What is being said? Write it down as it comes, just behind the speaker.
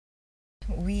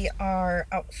We are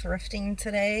out thrifting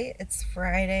today. It's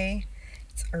Friday.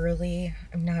 It's early.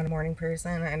 I'm not a morning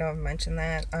person. I know I've mentioned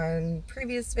that on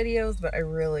previous videos, but I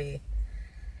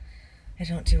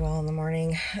don't do well in the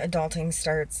morning. Adulting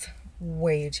starts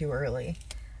way too early.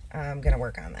 I'm gonna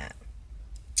work on that.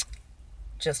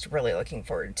 Just really looking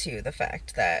forward to the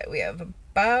fact that we have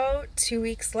about 2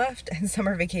 weeks left and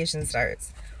summer vacation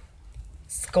starts.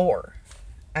 Score.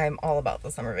 I'm all about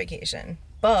the summer vacation.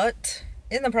 But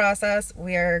in the process,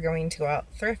 we are going to go out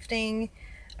thrifting.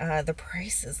 The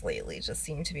prices lately just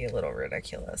seem to be a little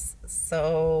ridiculous.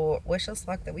 So wish us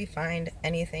luck that we find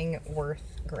anything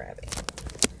worth grabbing.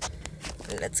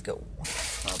 Let's go.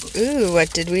 Ooh,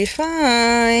 what did we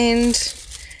find?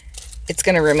 It's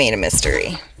going to remain a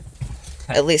mystery.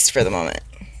 At least for the moment.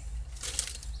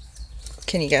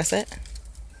 Can you guess it?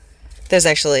 There's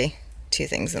actually 2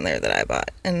 things in there that I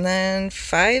bought. And then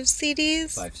 5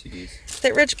 CDs? 5 CDs.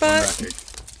 That Rich bought.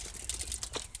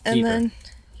 And keeper. then,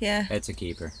 yeah. It's a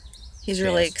keeper. He's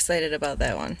really excited about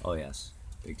that one. Oh, yes.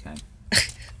 Big time.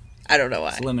 I don't know why.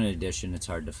 It's a limited edition. It's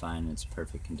hard to find. It's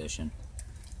perfect condition.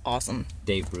 Awesome.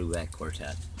 Dave Brubeck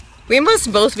Quartet. We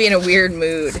must both be in a weird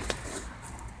mood.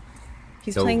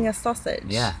 He's playing a sausage.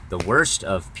 Yeah, the worst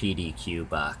of PDQ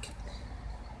Bach.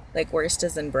 Like worst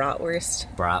as in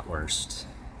bratwurst? Bratwurst.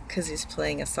 Because he's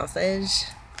playing a sausage.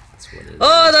 That's what it is.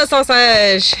 Oh, the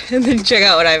sausage! And then check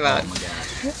out what I found. Oh my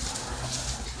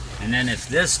gosh. And then if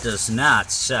this does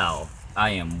not sell,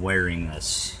 I am wearing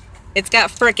this. It's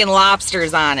got frickin'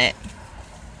 lobsters on it.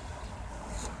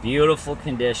 Beautiful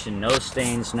condition, no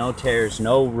stains, no tears,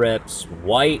 no rips,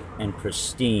 white and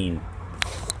pristine.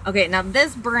 Okay, now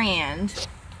this brand,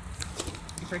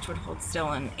 if Rich would hold still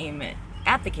and aim it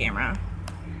at the camera,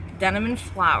 Denim and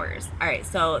Flowers. Alright,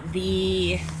 so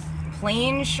the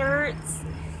plain shirts,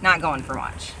 not going for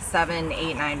much. $7,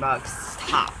 $8, $9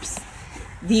 tops.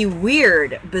 The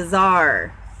weird,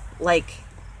 bizarre, like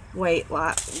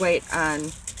lobsters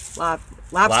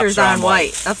on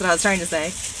white. That's what I was trying to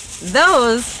say.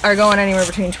 Those are going anywhere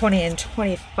between 20 and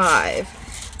 25.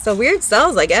 So weird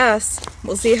sells, I guess.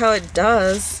 We'll see how it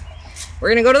does. We're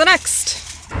gonna go to the next.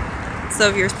 So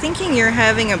if you're thinking you're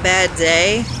having a bad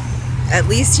day, at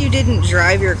least you didn't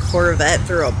drive your Corvette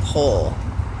through a pole.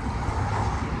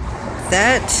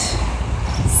 That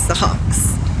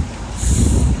sucks.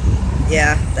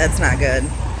 Yeah, that's not good.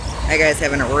 That guy's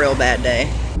having a real bad day.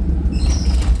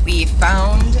 We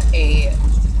found a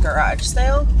garage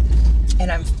sale, and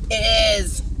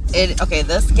okay,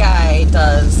 this guy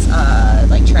does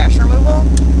like trash removal.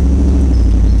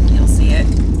 You'll see it.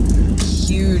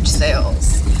 Huge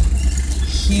sales.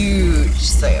 Huge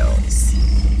sales.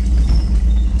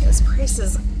 His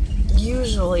prices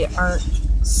usually aren't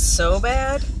so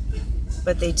bad,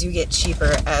 but they do get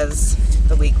cheaper as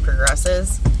the week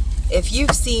progresses. If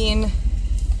you've seen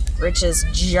Rich's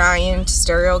giant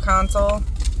stereo console,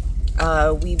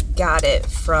 we got it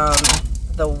from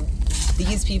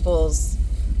these people's,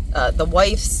 the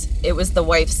wife's, it was the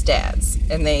wife's dad's,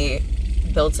 and they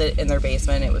built it in their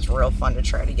basement. It was real fun to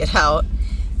try to get out,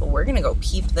 but we're gonna go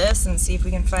peep this and see if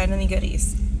we can find any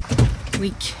goodies.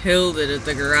 We killed it at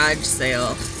the garage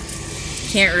sale.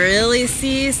 Can't really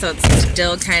see, so it's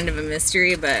still kind of a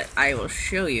mystery, but I will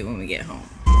show you when we get home.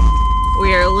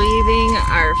 We are leaving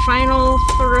our final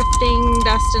thrifting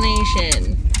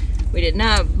destination. We did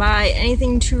not buy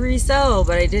anything to resell,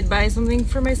 but I did buy something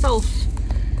for myself.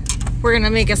 We're gonna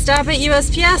make a stop at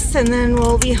USPS and then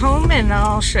we'll be home and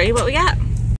I'll show you what we got.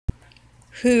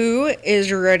 Who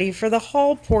is ready for the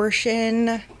haul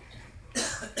portion?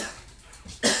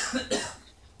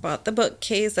 Bought the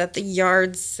bookcase at the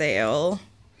yard sale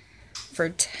for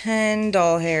 10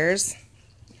 doll hairs.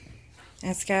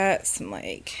 It's got some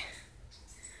like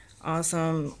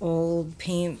awesome old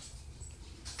paint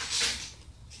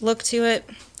look to it.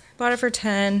 Bought it for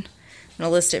 10. I'm gonna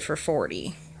list it for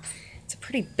 40. It's a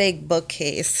pretty big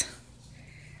bookcase.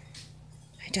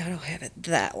 I doubt I'll have it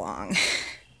that long.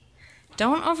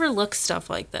 Don't overlook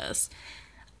stuff like this.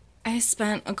 I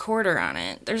spent $0.25 on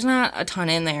it. There's not a ton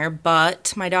in there,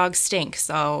 but my dogs stink,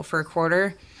 so for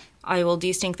 $0.25 I will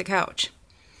de-stink the couch.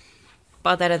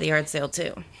 Bought that at the yard sale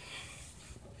too.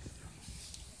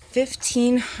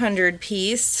 1,500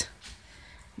 piece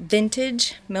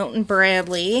vintage Milton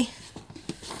Bradley.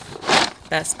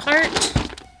 Best part,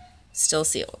 still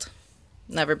sealed.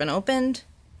 Never been opened.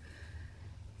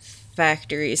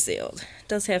 Factory sealed.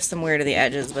 Does have some wear to the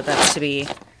edges, but that's to be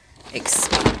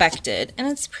expected. And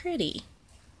it's pretty.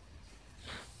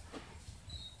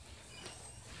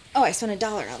 Oh, I spent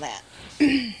 $1 on that.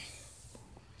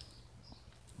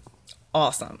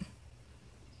 Awesome.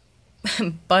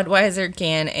 Budweiser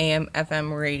can AM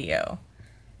FM radio.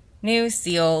 New,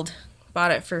 sealed.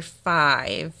 Bought it for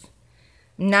 $5.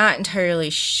 Not entirely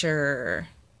sure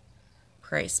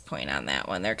price point on that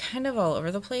one. They're kind of all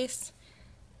over the place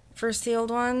for sealed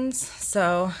ones.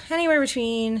 So anywhere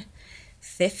between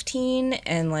 15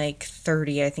 and like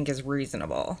 30 I think is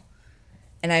reasonable.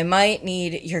 And I might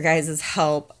need your guys'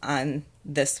 help on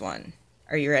this one.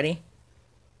 Are you ready?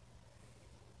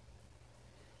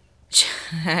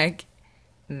 Check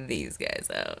these guys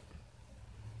out.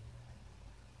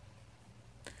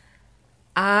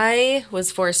 I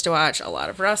was forced to watch a lot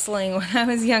of wrestling when I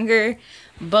was younger.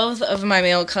 Both of my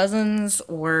male cousins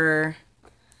were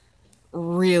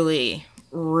really,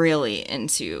 really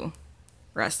into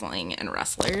wrestling and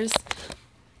wrestlers.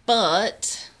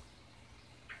 But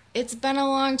it's been a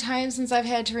long time since I've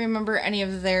had to remember any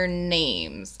of their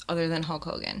names other than Hulk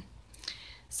Hogan.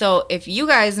 So if you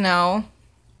guys know,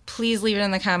 please leave it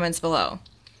in the comments below.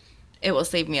 It will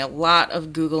save me a lot of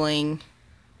Googling.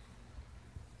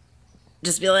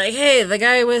 Just be like, hey, the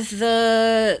guy with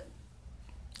the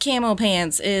camo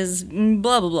pants is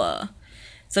blah, blah, blah.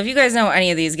 So if you guys know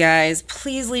any of these guys,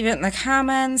 please leave it in the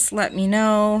comments. Let me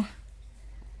know.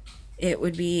 It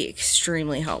would be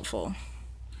extremely helpful.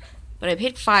 But I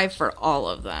paid $5 for all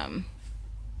of them.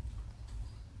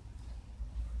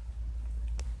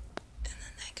 And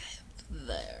then that guy up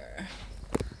there.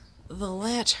 The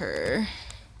latter,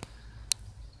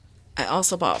 I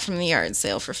also bought from the yard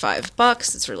sale for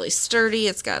 $5. It's really sturdy.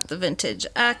 It's got the vintage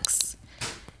X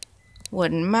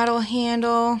wooden metal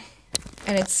handle,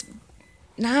 and it's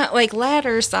not like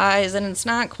ladder size, and it's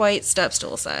not quite step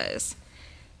stool size.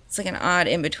 It's like an odd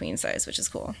in-between size, which is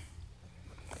cool.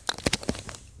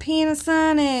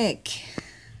 Panasonic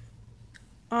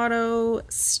auto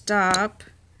stop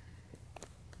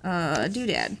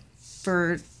doodad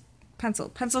for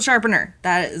pencil sharpener.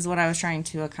 That is what I was trying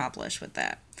to accomplish with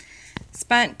that.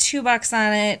 Spent $2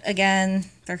 on it. Again,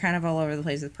 they're kind of all over the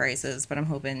place with prices, but I'm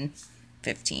hoping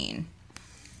 15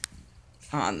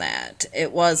 on that.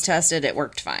 It was tested. It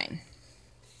worked fine.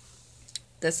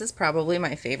 This is probably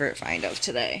my favorite find of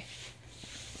today.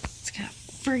 It's got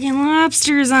friggin'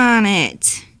 lobsters on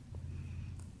it.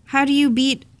 How do you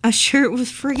beat a shirt with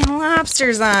friggin'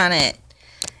 lobsters on it?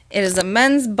 It is a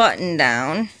men's button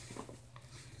down.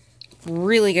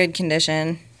 Really good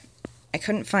condition. I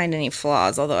couldn't find any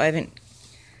flaws, although I haven't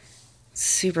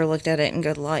super looked at it in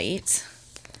good light.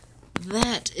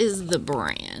 That is the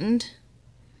brand.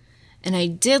 And I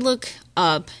did look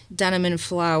up denim and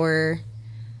flower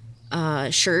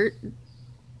shirt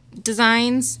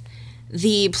designs.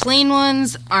 The plain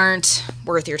ones aren't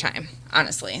worth your time,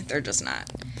 honestly. They're just not.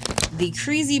 The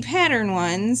crazy pattern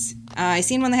ones, I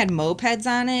seen one that had mopeds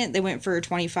on it. They went for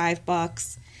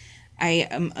 $25. I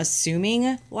am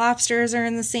assuming Lobsters are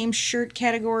in the same shirt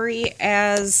category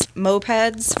as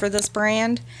mopeds for this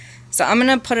brand. So I'm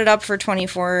going to put it up for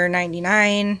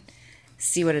 $24.99.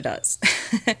 See what it does.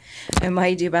 I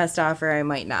might do best offer, I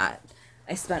might not.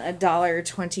 I spent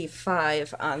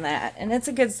 $1.25 on that, and it's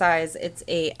a good size. It's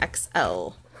a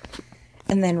XL.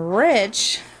 And then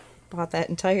Rich bought that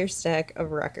entire stack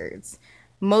of records.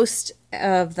 Most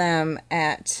of them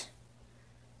at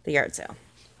the yard sale.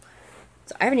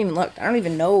 So I haven't even looked. I don't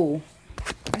even know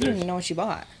what she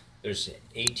bought. There's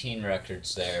 18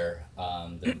 records there. A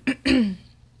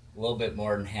little bit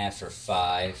more than half are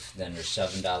 $5. Then there's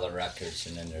 $7 records,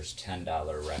 and then there's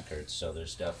 $10 records. So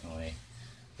there's definitely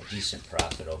a decent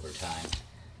profit over time.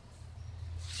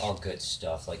 All good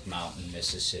stuff like Mountain,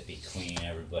 Mississippi Queen.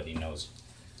 Everybody knows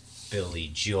Billy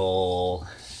Joel,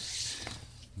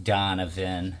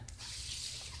 Donovan,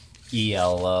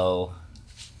 ELO,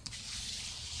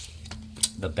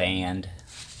 the band,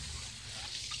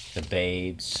 the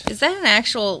Babes. Is that an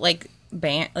actual like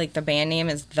band? Like the band name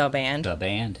is The Band? The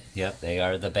Band. Yep, they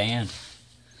are the band.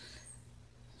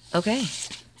 Okay.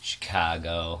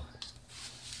 Chicago.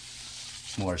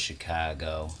 More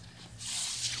Chicago.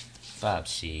 Bob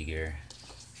Seger.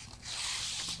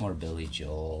 More Billy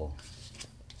Joel.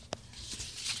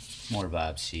 More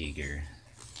Bob Seger.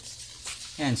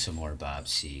 And some more Bob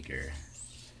Seger.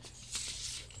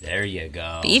 There you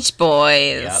go. Beach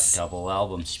Boys. Yep, double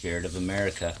album, Spirit of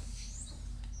America.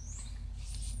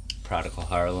 Prodigal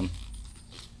Harlem.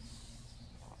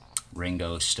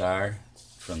 Ringo Starr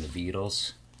from the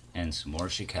Beatles. And some more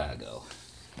Chicago.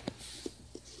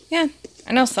 Yeah,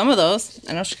 I know some of those.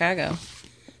 I know Chicago,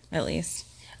 at least.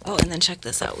 Oh, and then check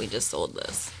this out. We just sold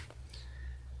this.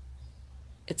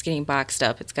 It's getting boxed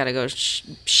up. It's got to go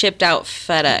shipped out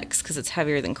FedEx because it's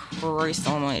heavier than Christ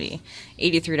almighty.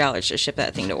 $83 to ship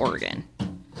that thing to Oregon.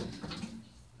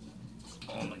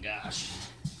 Oh my gosh.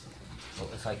 Well,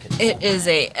 if I could... It is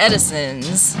a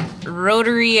Edison's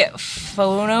rotary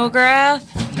phonograph?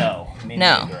 No,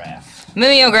 mimeograph.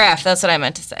 Mimeograph, that's what I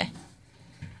meant to say.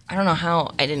 I don't know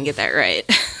how I didn't get that right.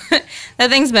 That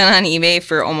thing's been on eBay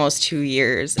for almost 2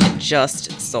 years. It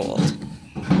just sold.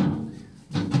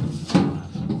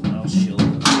 I'll show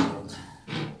the world.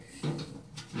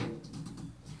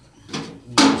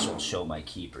 This will show my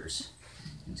keepers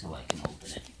until I can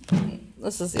open it.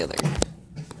 This is the other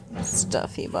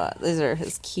stuff he bought. These are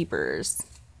his keepers.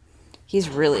 He's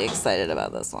really excited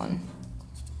about this one.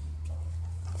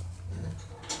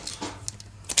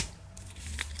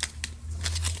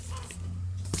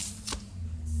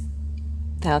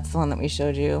 That's the one that we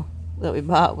showed you that we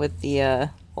bought with the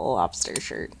lobster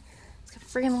shirt. It's got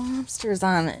friggin' lobsters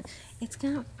on it. It's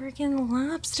got friggin'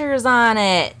 lobsters on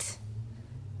it.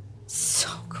 So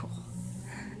cool.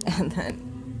 And then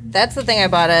that's the thing I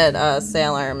bought at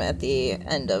Sale Arm at the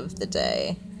end of the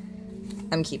day.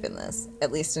 I'm keeping this,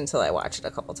 at least until I watch it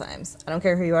a couple times. I don't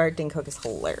care who you are, Dane Cook is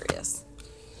hilarious.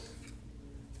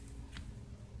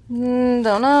 Don't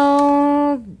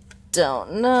know.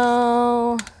 Don't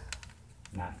know.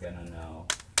 Not gonna know.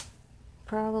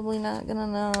 Probably not gonna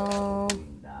know.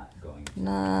 Not going to.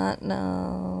 Not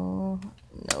know.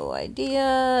 No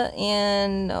idea.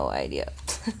 And no idea.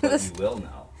 But you will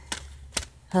know.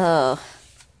 Oh.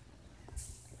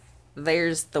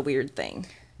 There's the weird thing.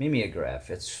 Mimeograph.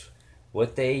 It's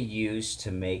what they used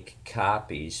to make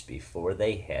copies before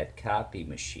they had copy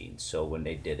machines. So when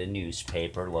they did a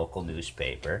newspaper, local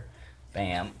newspaper,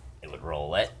 bam, it would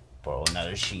roll it, throw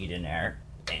another sheet in there,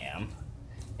 bam,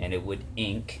 and it would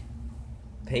ink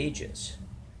pages.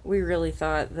 We really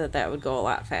thought that that would go a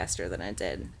lot faster than it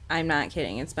did. I'm not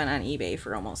kidding. It's been on eBay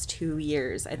for almost 2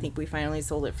 years. I think we finally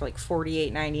sold it for like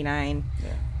 $48.99.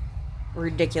 Yeah.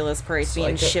 Ridiculous price, It's being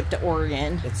like shipped to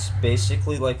Oregon. It's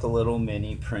basically like a little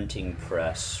mini printing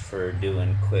press for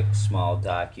doing quick, small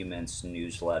documents,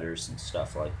 newsletters, and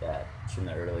stuff like that. It's from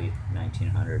the early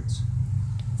 1900s.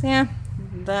 So yeah,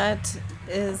 that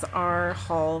is our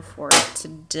haul for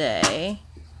today.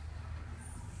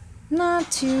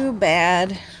 Not too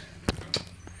bad.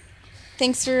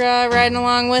 Thanks for riding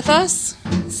along with us,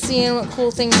 seeing what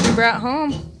cool things we brought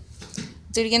home.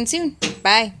 Do it again soon.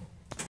 Bye.